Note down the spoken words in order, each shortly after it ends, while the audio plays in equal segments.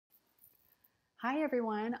Hi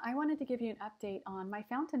everyone, I wanted to give you an update on my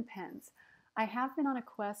fountain pens. I have been on a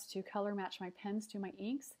quest to color match my pens to my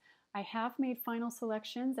inks. I have made final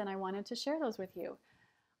selections and I wanted to share those with you.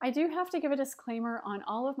 I do have to give a disclaimer on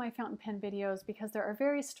all of my fountain pen videos because there are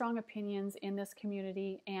very strong opinions in this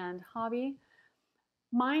community and hobby.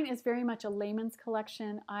 Mine is very much a layman's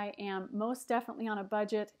collection. I am most definitely on a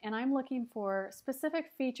budget and I'm looking for specific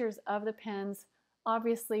features of the pens,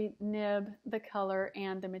 obviously nib, the color,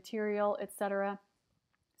 and the material, etc.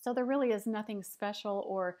 So there really is nothing special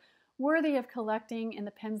or worthy of collecting in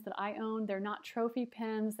the pens that I own. They're not trophy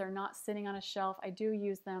pens, they're not sitting on a shelf. I do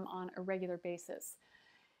use them on a regular basis.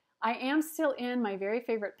 I am still in my very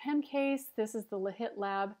favorite pen case. This is the Lehit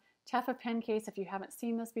Lab Teffa pen case if you haven't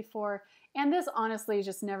seen this before. And this honestly is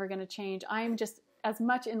just never going to change. I'm just as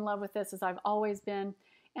much in love with this as I've always been.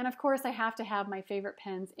 And of course I have to have my favorite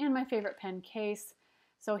pens in my favorite pen case.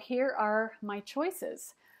 So here are my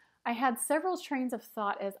choices. I had several trains of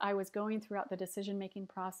thought as I was going throughout the decision-making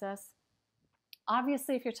process.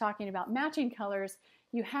 Obviously, if you're talking about matching colors,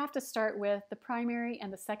 you have to start with the primary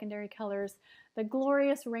and the secondary colors, the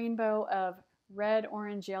glorious rainbow of red,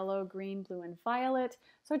 orange, yellow, green, blue, and violet.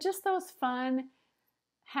 So just those fun,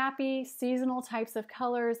 happy, seasonal types of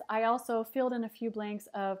colors. I also filled in a few blanks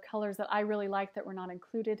of colors that I really like that were not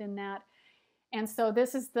included in that. And so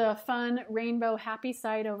this is the fun, rainbow, happy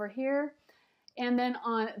side over here. And then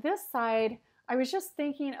on this side, I was just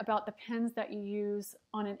thinking about the pens that you use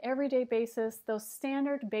on an everyday basis, those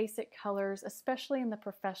standard basic colors, especially in the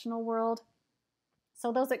professional world.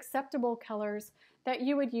 So those acceptable colors that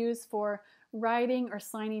you would use for writing or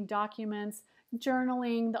signing documents,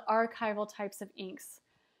 journaling, the archival types of inks.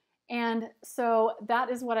 And so that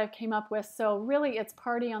is what I've came up with. So really it's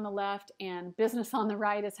party on the left and business on the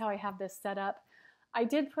right is how I have this set up. I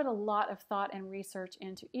did put a lot of thought and research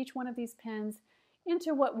into each one of these pens,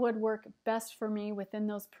 into what would work best for me within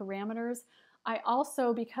those parameters. I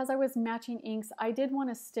also, because I was matching inks, I did want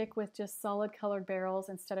to stick with just solid colored barrels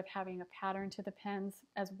instead of having a pattern to the pens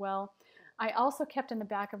as well. I also kept in the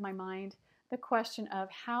back of my mind the question of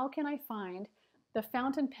how can I find the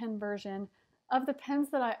fountain pen version of the pens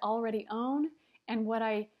that I already own and what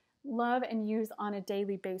I love and use on a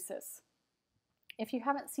daily basis. If you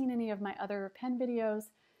haven't seen any of my other pen videos,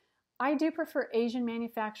 I do prefer Asian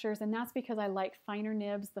manufacturers, and that's because I like finer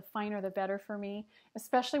nibs. The finer the better for me,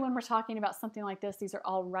 especially when we're talking about something like this. These are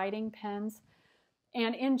all writing pens.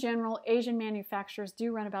 And in general, Asian manufacturers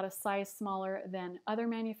do run about a size smaller than other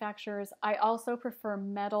manufacturers. I also prefer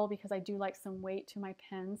metal because I do like some weight to my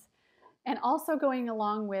pens. And also going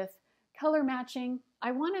along with color matching,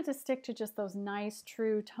 I wanted to stick to just those nice,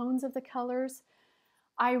 true tones of the colors.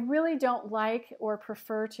 I really don't like or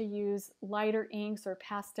prefer to use lighter inks or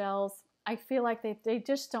pastels. I feel like they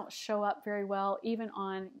just don't show up very well, even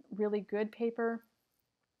on really good paper.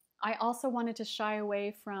 I also wanted to shy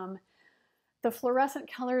away from the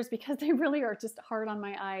fluorescent colors because they really are just hard on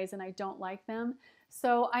my eyes and I don't like them.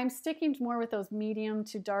 So I'm sticking more with those medium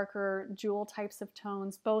to darker jewel types of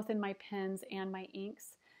tones, both in my pens and my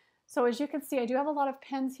inks. So as you can see, I do have a lot of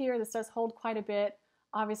pens here. This does hold quite a bit.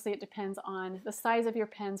 Obviously, it depends on the size of your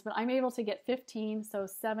pens, but I'm able to get 15, so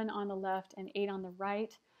 7 on the left and 8 on the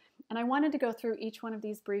right. And I wanted to go through each one of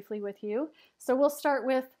these briefly with you. So we'll start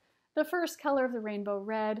with the first color of the rainbow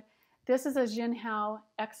red. This is a Jinhao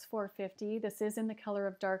X450. This is in the color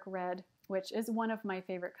of dark red, which is one of my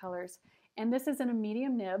favorite colors. And this is in a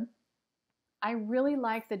medium nib. I really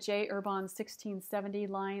like the J. Herbin 1670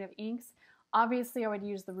 line of inks. Obviously, I would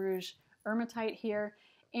use the Rouge Hematite here.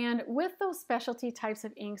 And with those specialty types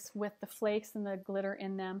of inks with the flakes and the glitter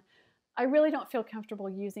in them, I really don't feel comfortable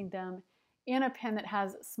using them in a pen that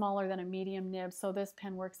has smaller than a medium nib, so this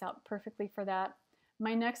pen works out perfectly for that.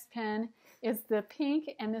 My next pen is the pink,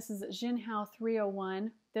 and this is Jinhao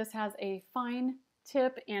 301. This has a fine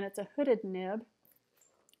tip and it's a hooded nib.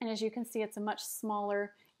 And as you can see, it's a much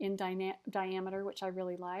smaller in diameter, which I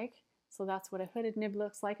really like. So that's what a hooded nib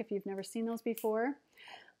looks like if you've never seen those before.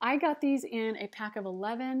 I got these in a pack of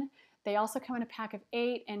 11. They also come in a pack of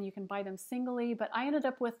 8 and you can buy them singly, but I ended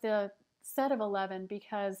up with the set of 11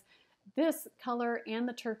 because this color and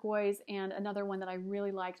the turquoise and another one that I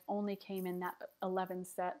really liked only came in that 11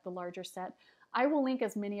 set, the larger set. I will link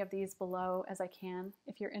as many of these below as I can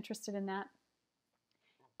if you're interested in that.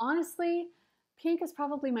 Honestly, pink is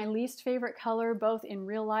probably my least favorite color, both in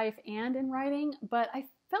real life and in writing, but I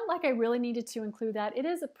felt like I really needed to include that. It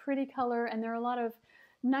is a pretty color and there are a lot of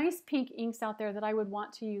nice pink inks out there that I would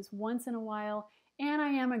want to use once in a while, and I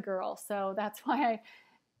am a girl, so that's why I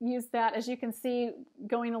use that. As you can see,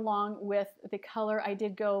 going along with the color, I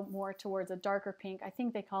did go more towards a darker pink. I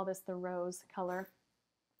think they call this the rose color.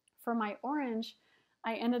 For my orange,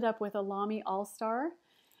 I ended up with a Lamy All-Star,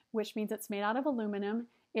 which means it's made out of aluminum.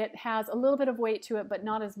 It has a little bit of weight to it, but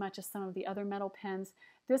not as much as some of the other metal pens.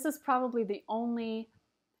 This is probably the only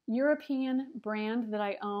European brand that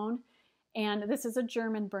I own, and this is a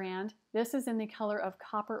German brand. This is in the color of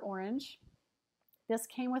copper orange. This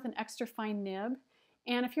came with an extra fine nib.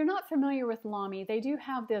 And if you're not familiar with Lamy, they do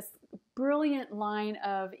have this brilliant line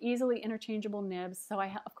of easily interchangeable nibs. So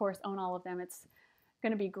I, of course, own all of them. It's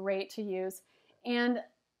going to be great to use. And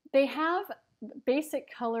they have basic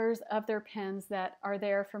colors of their pens that are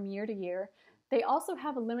there from year to year. They also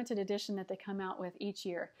have a limited edition that they come out with each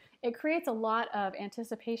year. It creates a lot of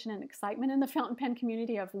anticipation and excitement in the fountain pen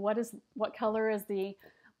community of what color is the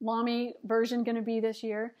Lamy version going to be this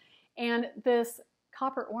year. And this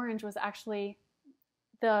copper orange was actually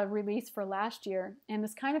the release for last year. And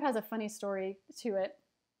this kind of has a funny story to it.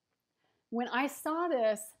 When I saw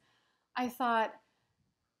this, I thought,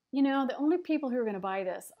 you know, the only people who are going to buy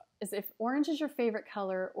this is if orange is your favorite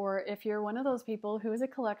color, or if you're one of those people who is a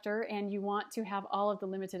collector and you want to have all of the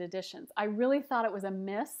limited editions. I really thought it was a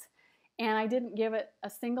miss, and I didn't give it a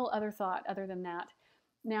single other thought other than that.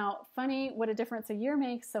 Now, funny what a difference a year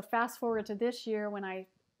makes. So fast forward to this year when I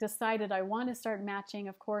decided I want to start matching.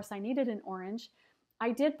 Of course, I needed an orange.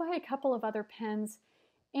 I did buy a couple of other pens,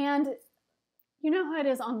 and you know how it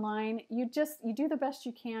is online. You do the best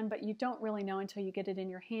you can, but you don't really know until you get it in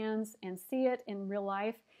your hands and see it in real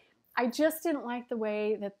life. I just didn't like the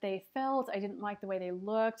way that they felt. I didn't like the way they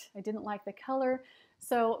looked. I didn't like the color.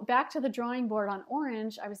 So back to the drawing board on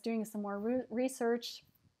orange, I was doing some more research.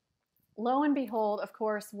 Lo and behold, of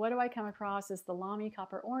course, what do I come across is the Lamy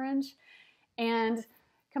Copper Orange, and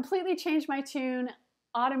completely changed my tune.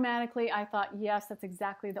 Automatically, I thought, yes, that's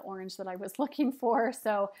exactly the orange that I was looking for.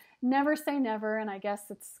 So never say never, and I guess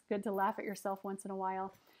it's good to laugh at yourself once in a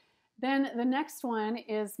while. Then the next one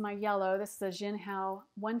is my yellow. This is a Jinhao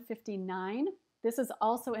 159. This is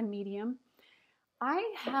also in medium.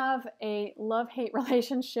 I have a love-hate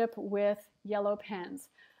relationship with yellow pens.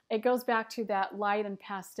 It goes back to that light and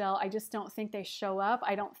pastel. I just don't think they show up.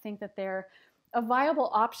 I don't think that they're a viable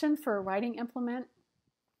option for a writing implement.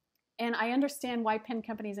 And I understand why pen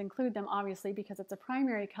companies include them, obviously, because it's a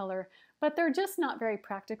primary color, but they're just not very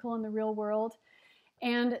practical in the real world.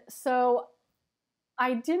 And so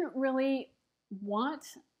I didn't really want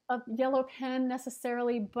a yellow pen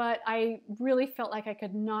necessarily, but I really felt like I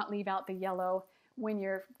could not leave out the yellow when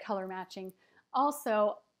you're color matching.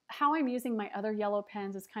 Also, how I'm using my other yellow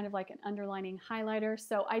pens is kind of like an underlining highlighter,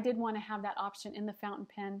 so I did want to have that option in the fountain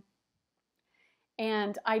pen.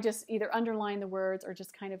 And I just either underline the words or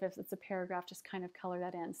just kind of, if it's a paragraph, just kind of color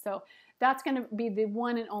that in. So that's going to be the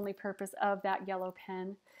one and only purpose of that yellow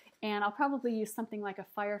pen. And I'll probably use something like a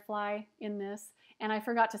Firefly in this. And I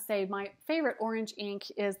forgot to say, my favorite orange ink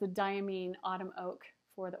is the Diamine Autumn Oak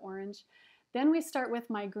for the orange. Then we start with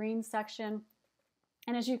my green section.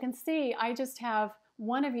 And as you can see, I just have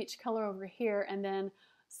one of each color over here, and then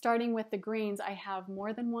starting with the greens, I have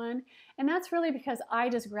more than one. And that's really because I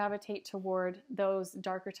just gravitate toward those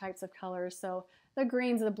darker types of colors. So the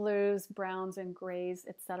greens, the blues, browns, and grays,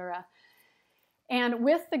 etc. And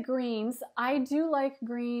with the greens, I do like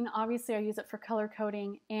green. Obviously, I use it for color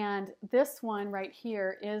coding. And this one right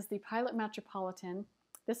here is the Pilot Metropolitan.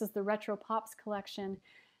 This is the Retro Pops collection.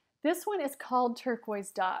 This one is called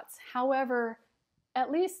Turquoise Dots. However, at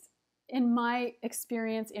least in my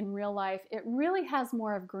experience in real life, it really has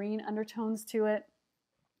more of green undertones to it.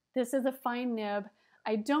 This is a fine nib.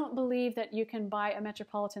 I don't believe that you can buy a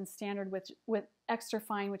Metropolitan Standard with extra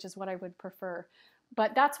fine, which is what I would prefer.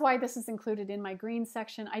 But that's why this is included in my green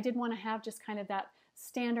section. I did want to have just kind of that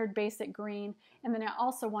standard basic green. And then I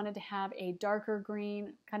also wanted to have a darker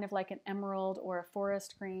green, kind of like an emerald or a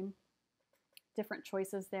forest green. Different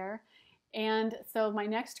choices there. And so my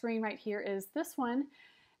next green right here is this one.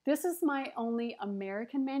 This is my only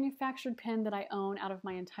American manufactured pen that I own out of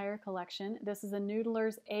my entire collection. This is a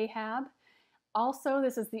Noodler's Ahab. Also,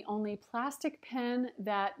 this is the only plastic pen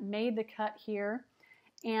that made the cut here.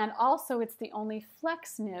 And also, it's the only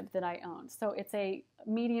flex nib that I own. So it's a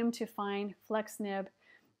medium to fine flex nib.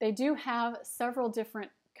 They do have several different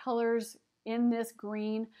colors in this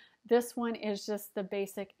green. This one is just the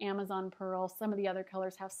basic Amazon Pearl. Some of the other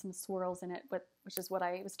colors have some swirls in it, which is what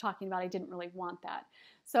I was talking about. I didn't really want that.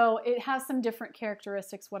 So it has some different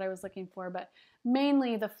characteristics, what I was looking for, but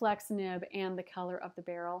mainly the flex nib and the color of the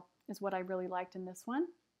barrel is what I really liked in this one.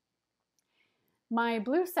 My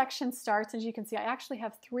blue section starts, as you can see, I actually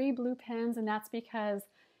have 3 blue pens, and that's because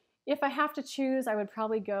if I have to choose, I would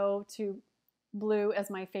probably go to blue as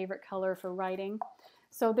my favorite color for writing.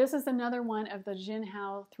 So this is another one of the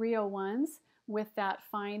Jinhao 301s with that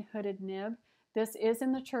fine hooded nib. This is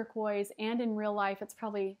in the turquoise, and in real life it's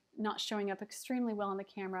probably not showing up extremely well on the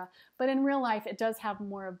camera, but in real life it does have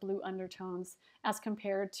more of blue undertones as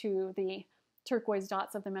compared to the turquoise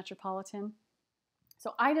dots of the Metropolitan.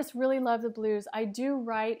 So I just really love the blues. I do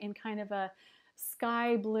write in kind of a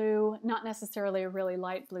sky blue, not necessarily a really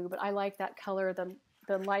light blue, but I like that color,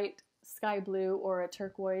 the light sky blue or a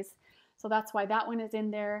turquoise. So that's why that one is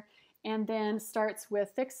in there. And then starts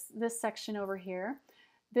with this section over here.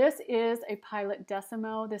 This is a Pilot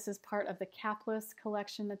Decimo. This is part of the capless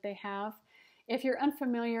collection that they have. If you're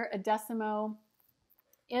unfamiliar, a Decimo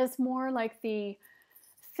is more like the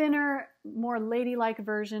thinner, more ladylike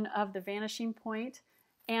version of the Vanishing Point.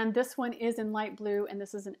 And this one is in light blue, and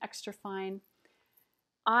this is an extra fine.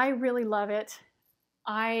 I really love it.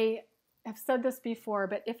 I have said this before,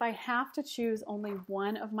 but if I have to choose only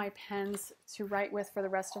one of my pens to write with for the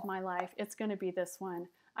rest of my life, it's going to be this one.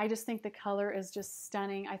 I just think the color is just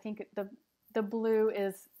stunning. I think the blue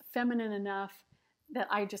is feminine enough that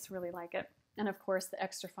I just really like it. And of course, the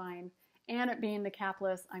extra fine. And it being the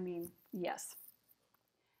capless, I mean, yes.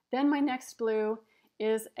 Then my next blue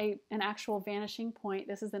is an actual Vanishing Point.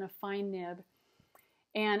 This is in a fine nib.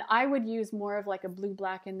 And I would use more of like a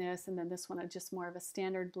blue-black in this, and then this one is just more of a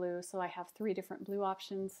standard blue. So I have 3 different blue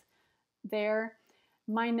options there.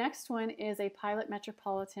 My next one is a Pilot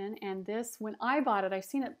Metropolitan, and this, when I bought it, I've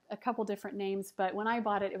seen it a couple different names, but when I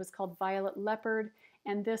bought it, it was called Violet Leopard,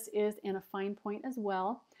 and this is in a fine point as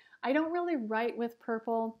well. I don't really write with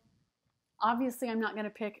purple. Obviously, I'm not going to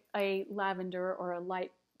pick a lavender or a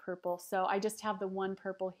light purple, so I just have the one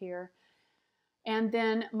purple here. And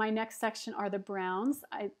then my next section are the browns.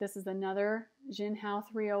 This is another Jinhao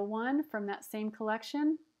 301 from that same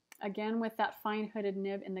collection, again with that fine hooded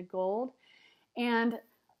nib in the gold. And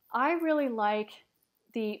I really like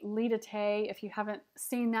the Lidate. If you haven't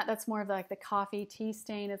seen that, that's more of like the coffee tea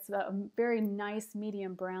stain. It's a very nice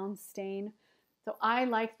medium brown stain. So I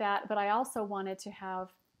like that, but I also wanted to have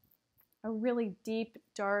a really deep,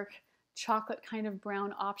 dark, chocolate kind of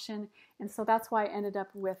brown option, and so that's why I ended up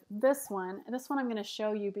with this one. And this one I'm going to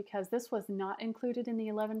show you because this was not included in the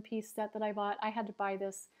 11-piece set that I bought. I had to buy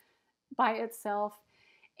this by itself,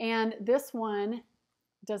 and this one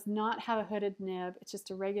does not have a hooded nib. It's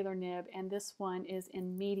just a regular nib, and this one is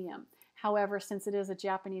in medium. However, since it is a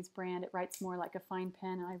Japanese brand, it writes more like a fine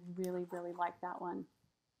pen, and I really, really like that one.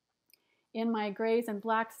 In my grays and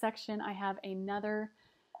blacks section, I have another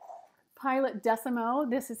Pilot Decimo.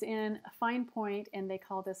 This is in a fine point, and they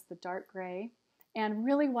call this the dark gray. And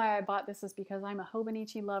really why I bought this is because I'm a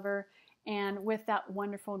Hobonichi lover, and with that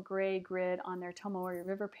wonderful gray grid on their Tomori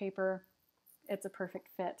River paper, it's a perfect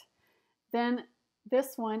fit. Then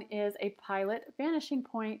this one is a Pilot Vanishing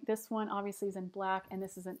Point. This one obviously is in black, and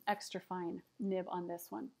this is an extra fine nib on this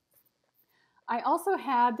one. I also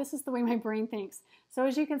had, this is the way my brain thinks. So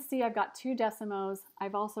as you can see, I've got 2 Decimos.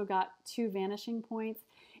 I've also got 2 Vanishing Points.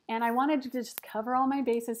 And I wanted to just cover all my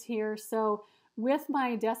bases here. So with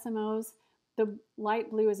my Decimos, the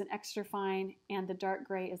light blue is an extra fine and the dark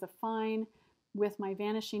gray is a fine. With my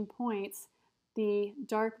Vanishing Points, the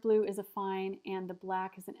dark blue is a fine and the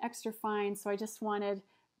black is an extra fine. So I just wanted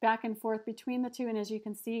back and forth between the two. And as you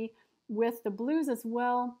can see, with the blues as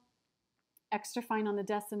well, extra fine on the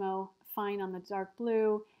Decimo, fine on the dark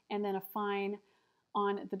blue, and then a fine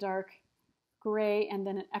on the dark gray, and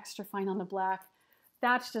then an extra fine on the black.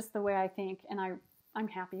 That's just the way I think, and I'm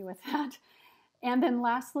happy with that. And then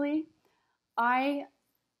lastly, I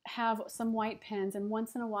have some white pens, and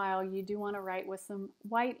once in a while you do want to write with some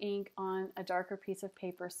white ink on a darker piece of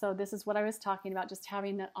paper. So this is what I was talking about, just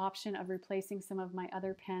having the option of replacing some of my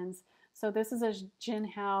other pens. So this is a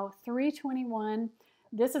Jinhao 321.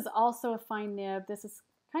 This is also a fine nib. This is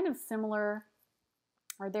kind of similar,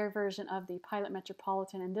 or their version of the Pilot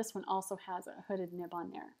Metropolitan, and this one also has a hooded nib on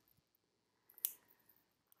there.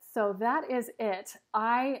 So that is it.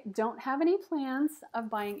 I don't have any plans of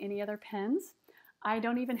buying any other pens. I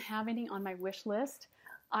don't even have any on my wish list.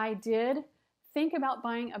 I did think about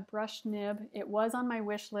buying a brushed nib. It was on my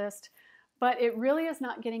wish list, but it really is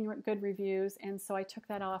not getting good reviews, and so I took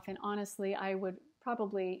that off, and honestly, I would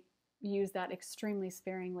probably use that extremely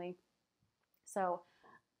sparingly. So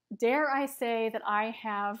dare I say that I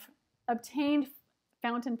have obtained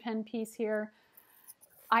fountain pen piece here.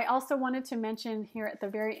 I also wanted to mention here at the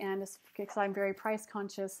very end, because I'm very price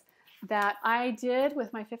conscious, that I did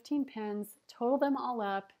with my 15 pens, total them all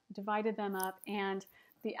up, divided them up, and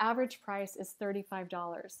the average price is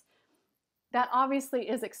 $35. That obviously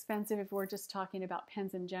is expensive if we're just talking about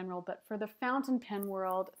pens in general, but for the fountain pen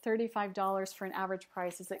world, $35 for an average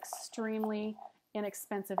price is extremely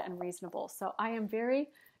inexpensive and reasonable. So I am very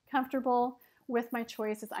comfortable with my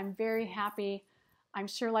choices. I'm very happy. I'm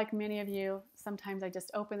sure like many of you, sometimes I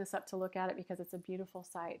just open this up to look at it because it's a beautiful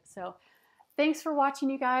site. So thanks for watching,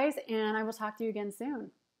 you guys, and I will talk to you again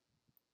soon.